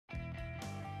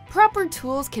Proper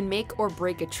tools can make or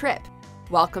break a trip.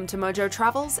 Welcome to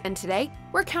MojoTravels, and today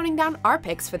we're counting down our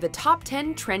picks for the top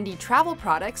 10 trendy travel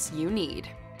products you need.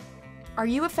 Are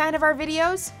you a fan of our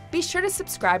videos? Be sure to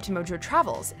subscribe to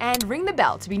MojoTravels and ring the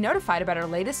bell to be notified about our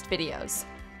latest videos.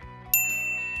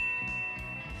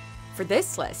 For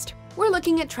this list, we're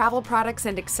looking at travel products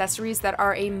and accessories that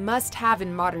are a must-have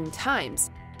in modern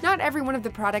times. Not every one of the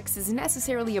products is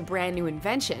necessarily a brand new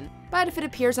invention, but if it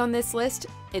appears on this list,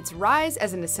 its rise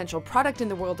as an essential product in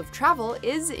the world of travel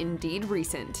is indeed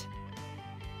recent.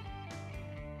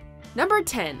 Number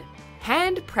 10.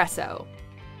 Handpresso.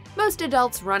 Most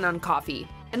adults run on coffee,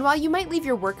 and while you might leave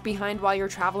your work behind while you're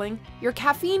traveling, your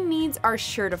caffeine needs are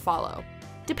sure to follow.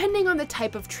 Depending on the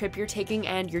type of trip you're taking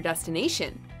and your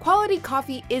destination, quality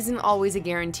coffee isn't always a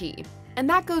guarantee, and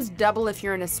that goes double if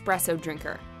you're an espresso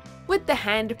drinker. With the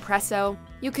Handpresso,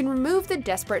 you can remove the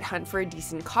desperate hunt for a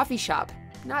decent coffee shop,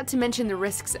 not to mention the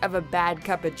risks of a bad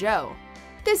cup of joe.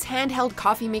 This handheld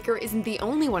coffee maker isn't the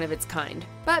only one of its kind,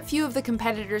 but few of the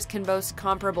competitors can boast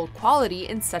comparable quality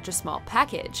in such a small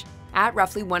package. At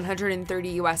roughly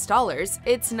 $130 US,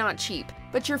 it's not cheap,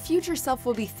 but your future self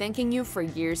will be thanking you for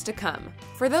years to come.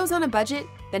 For those on a budget,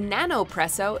 the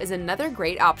NanoPresso is another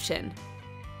great option.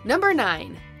 Number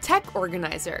 9. Tech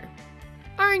Organizer.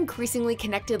 Our increasingly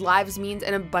connected lives means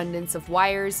an abundance of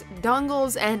wires,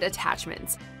 dongles, and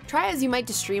attachments. Try as you might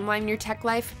to streamline your tech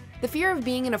life, the fear of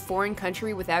being in a foreign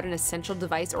country without an essential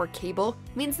device or cable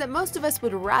means that most of us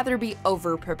would rather be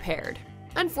over-prepared.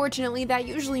 Unfortunately, that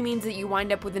usually means that you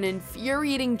wind up with an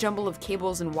infuriating jumble of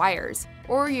cables and wires,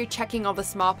 or you're checking all the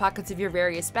small pockets of your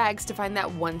various bags to find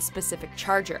that one specific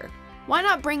charger. Why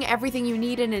not bring everything you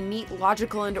need in a neat,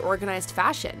 logical, and organized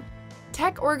fashion?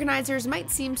 Tech organizers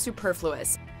might seem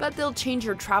superfluous, but they'll change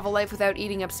your travel life without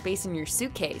eating up space in your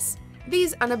suitcase.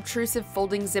 These unobtrusive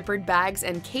folding zippered bags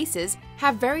and cases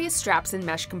have various straps and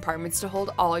mesh compartments to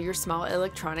hold all your small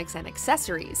electronics and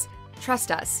accessories.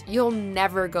 Trust us, you'll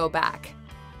never go back.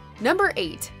 Number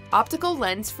 8. Optical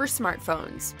lens for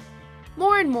smartphones.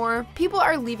 More and more, people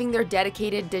are leaving their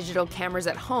dedicated digital cameras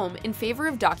at home in favor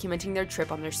of documenting their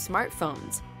trip on their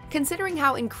smartphones. Considering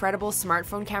how incredible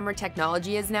smartphone camera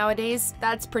technology is nowadays,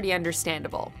 that's pretty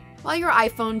understandable. While your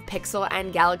iPhone, Pixel,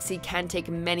 and Galaxy can take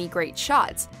many great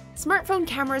shots, smartphone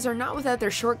cameras are not without their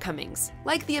shortcomings,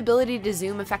 like the ability to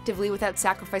zoom effectively without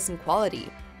sacrificing quality.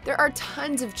 There are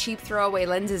tons of cheap throwaway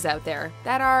lenses out there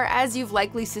that are, as you've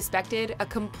likely suspected, a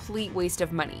complete waste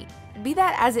of money. Be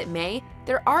that as it may,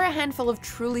 there are a handful of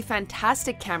truly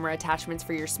fantastic camera attachments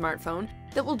for your smartphone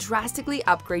that will drastically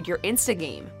upgrade your Insta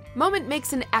game. Moment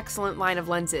makes an excellent line of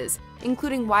lenses,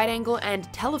 including wide-angle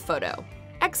and telephoto.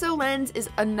 Exo lens is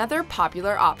another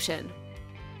popular option.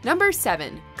 Number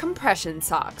 7. Compression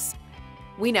socks.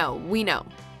 We know.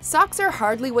 Socks are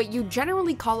hardly what you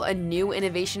generally call a new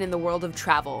innovation in the world of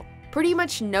travel. Pretty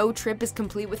much no trip is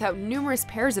complete without numerous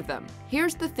pairs of them.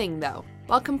 Here's the thing though,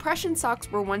 while compression socks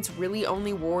were once really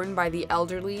only worn by the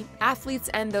elderly, athletes,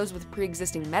 and those with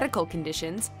pre-existing medical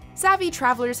conditions, savvy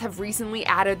travelers have recently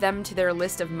added them to their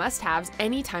list of must-haves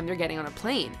anytime they're getting on a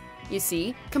plane. You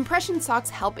see, compression socks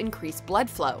help increase blood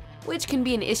flow, which can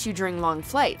be an issue during long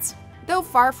flights. Though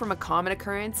far from a common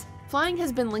occurrence, flying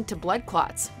has been linked to blood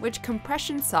clots, which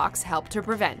compression socks help to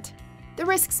prevent. The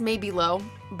risks may be low,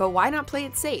 but why not play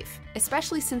it safe,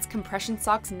 especially since compression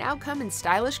socks now come in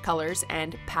stylish colors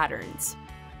and patterns.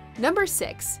 Number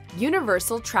 6.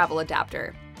 Universal Travel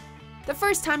Adapter. The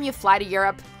first time you fly to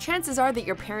Europe, chances are that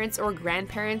your parents or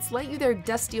grandparents lent you their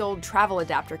dusty old travel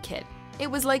adapter kit.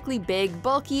 It was likely big,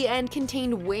 bulky, and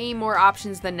contained way more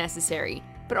options than necessary,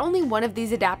 but only one of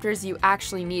these adapters you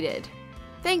actually needed.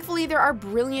 Thankfully, there are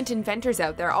brilliant inventors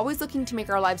out there always looking to make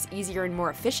our lives easier and more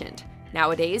efficient.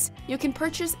 Nowadays, you can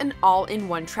purchase an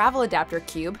all-in-one travel adapter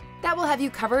cube that will have you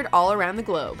covered all around the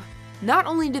globe. Not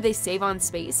only do they save on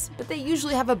space, but they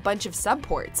usually have a bunch of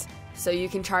subports, so you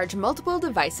can charge multiple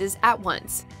devices at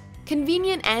once.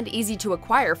 Convenient and easy to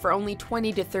acquire for only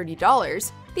 $20 to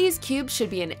 $30, these cubes should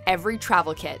be in every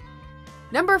travel kit.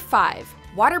 Number 5.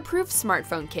 Waterproof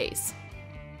smartphone case.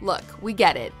 Look, we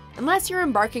get it. Unless you're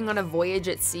embarking on a voyage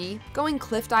at sea, going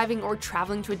cliff diving, or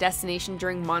traveling to a destination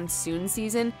during monsoon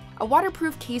season, a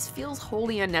waterproof case feels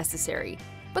wholly unnecessary.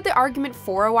 But the argument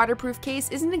for a waterproof case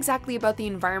isn't exactly about the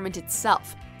environment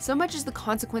itself, so much as the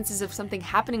consequences of something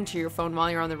happening to your phone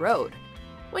while you're on the road.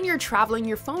 When you're traveling,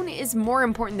 your phone is more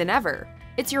important than ever.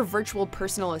 It's your virtual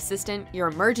personal assistant, your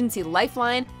emergency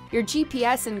lifeline, your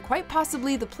GPS, and quite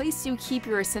possibly the place you keep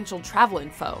your essential travel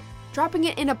info. Dropping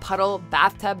it in a puddle,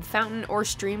 bathtub, fountain, or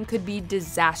stream could be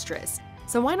disastrous,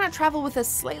 so why not travel with a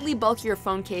slightly bulkier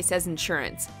phone case as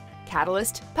insurance?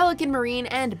 Catalyst, Pelican Marine,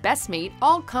 and Bestmate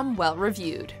all come well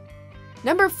reviewed.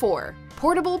 Number 4.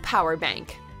 Portable power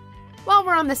bank. While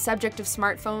we're on the subject of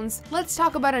smartphones, let's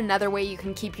talk about another way you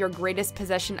can keep your greatest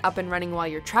possession up and running while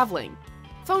you're traveling.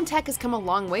 Phone tech has come a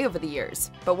long way over the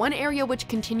years, but one area which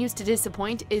continues to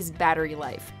disappoint is battery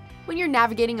life. When you're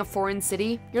navigating a foreign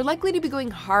city, you're likely to be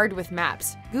going hard with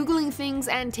maps, Googling things,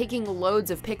 and taking loads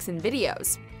of pics and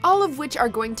videos, all of which are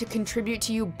going to contribute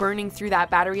to you burning through that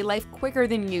battery life quicker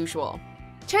than usual.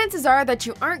 Chances are that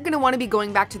you aren't going to want to be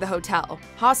going back to the hotel,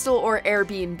 hostel, or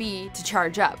Airbnb to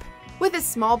charge up. With a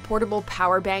small portable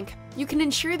power bank, you can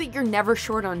ensure that you're never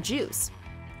short on juice.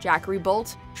 Jackery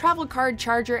bolt, travel card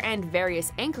charger, and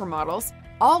various anchor models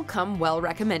all come well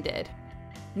recommended.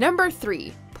 Number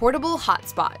 3. Portable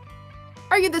hotspot.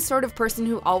 Are you the sort of person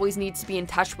who always needs to be in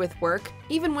touch with work,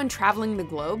 even when traveling the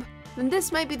globe? Then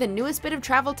this might be the newest bit of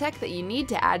travel tech that you need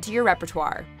to add to your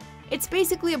repertoire. It's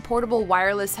basically a portable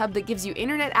wireless hub that gives you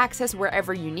internet access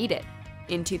wherever you need it.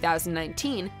 In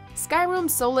 2019, Skyroam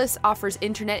Solus offers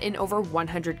internet in over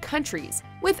 100 countries,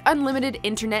 with unlimited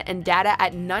internet and data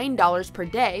at $9 per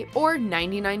day or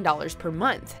 $99 per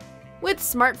month. With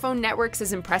smartphone networks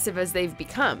as impressive as they've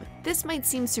become, this might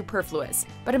seem superfluous,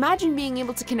 but imagine being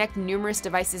able to connect numerous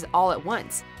devices all at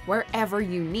once, wherever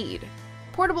you need.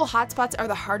 Portable hotspots are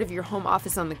the heart of your home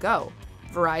office on the go.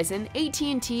 Verizon,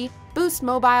 AT&T, Boost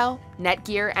Mobile,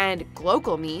 Netgear, and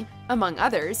GlocalMe, among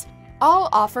others, all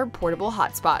offer portable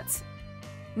hotspots.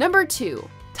 Number 2.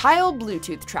 Tile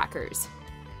Bluetooth trackers.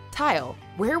 Tile.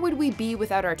 Where would we be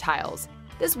without our tiles?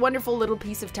 This wonderful little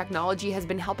piece of technology has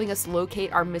been helping us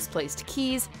locate our misplaced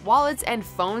keys, wallets, and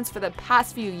phones for the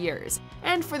past few years.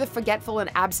 And for the forgetful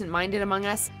and absent-minded among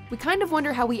us, we kind of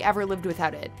wonder how we ever lived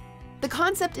without it. The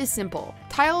concept is simple.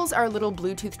 Tiles are little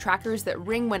Bluetooth trackers that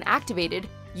ring when activated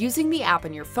using the app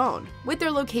on your phone, with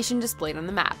their location displayed on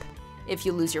the map. If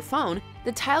you lose your phone,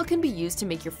 the tile can be used to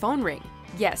make your phone ring.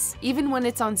 Yes, even when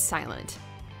it's on silent.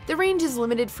 The range is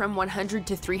limited from 100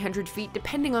 to 300 feet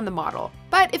depending on the model,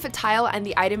 but if a tile and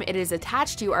the item it is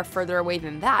attached to are further away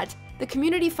than that, the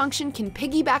community function can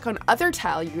piggyback on other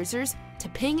tile users to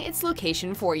ping its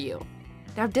location for you.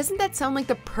 Now, doesn't that sound like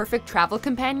the perfect travel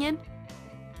companion?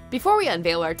 Before we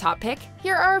unveil our top pick,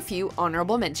 here are a few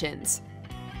honorable mentions.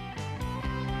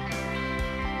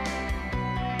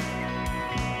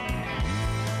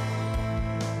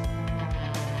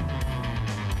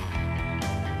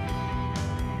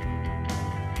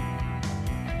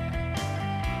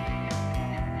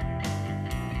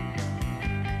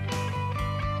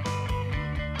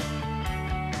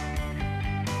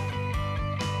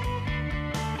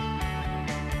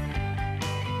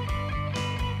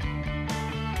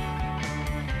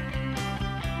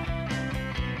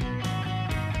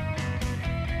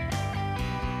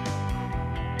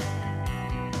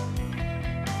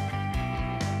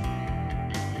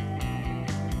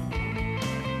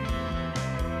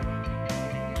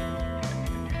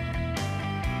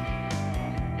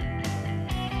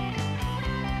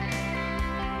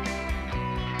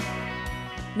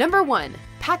 Number 1.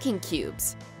 Packing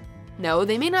cubes. No,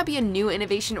 they may not be a new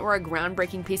innovation or a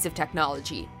groundbreaking piece of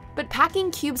technology, but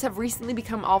packing cubes have recently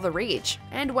become all the rage,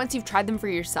 and once you've tried them for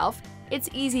yourself, it's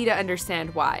easy to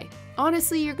understand why.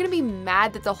 Honestly, you're gonna be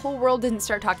mad that the whole world didn't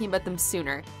start talking about them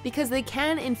sooner, because they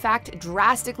can, in fact,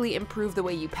 drastically improve the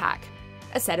way you pack.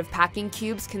 A set of packing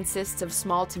cubes consists of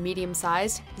small to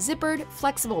medium-sized, zippered,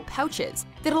 flexible pouches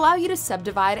that allow you to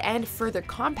subdivide and further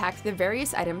compact the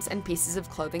various items and pieces of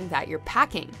clothing that you're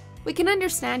packing. We can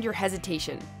understand your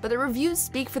hesitation, but the reviews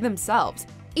speak for themselves.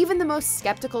 Even the most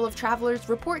skeptical of travelers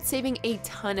report saving a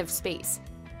ton of space.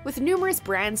 With numerous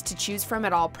brands to choose from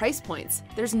at all price points,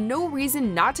 there's no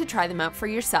reason not to try them out for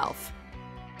yourself.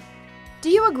 Do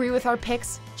you agree with our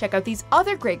picks? Check out these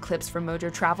other great clips from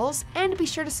MojoTravels, and be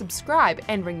sure to subscribe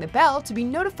and ring the bell to be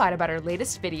notified about our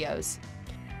latest videos.